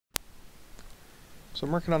So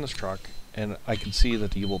I'm working on this truck, and I can see that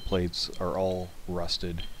the Ubolt plates are all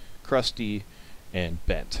rusted, crusty, and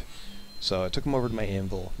bent. So I took them over to my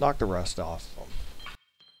anvil, knocked the rust off them.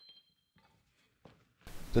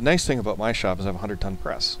 The nice thing about my shop is I have a 100-ton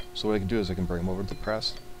press. So what I can do is I can bring them over to the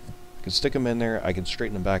press, I can stick them in there, I can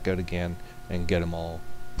straighten them back out again, and get them all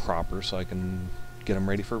proper so I can get them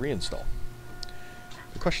ready for reinstall.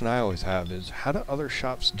 The question I always have is, how do other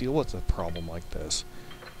shops deal with a problem like this?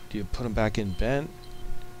 Do you put them back in bent?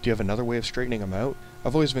 Do you have another way of straightening them out?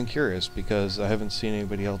 I've always been curious because I haven't seen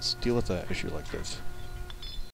anybody else deal with an issue like this.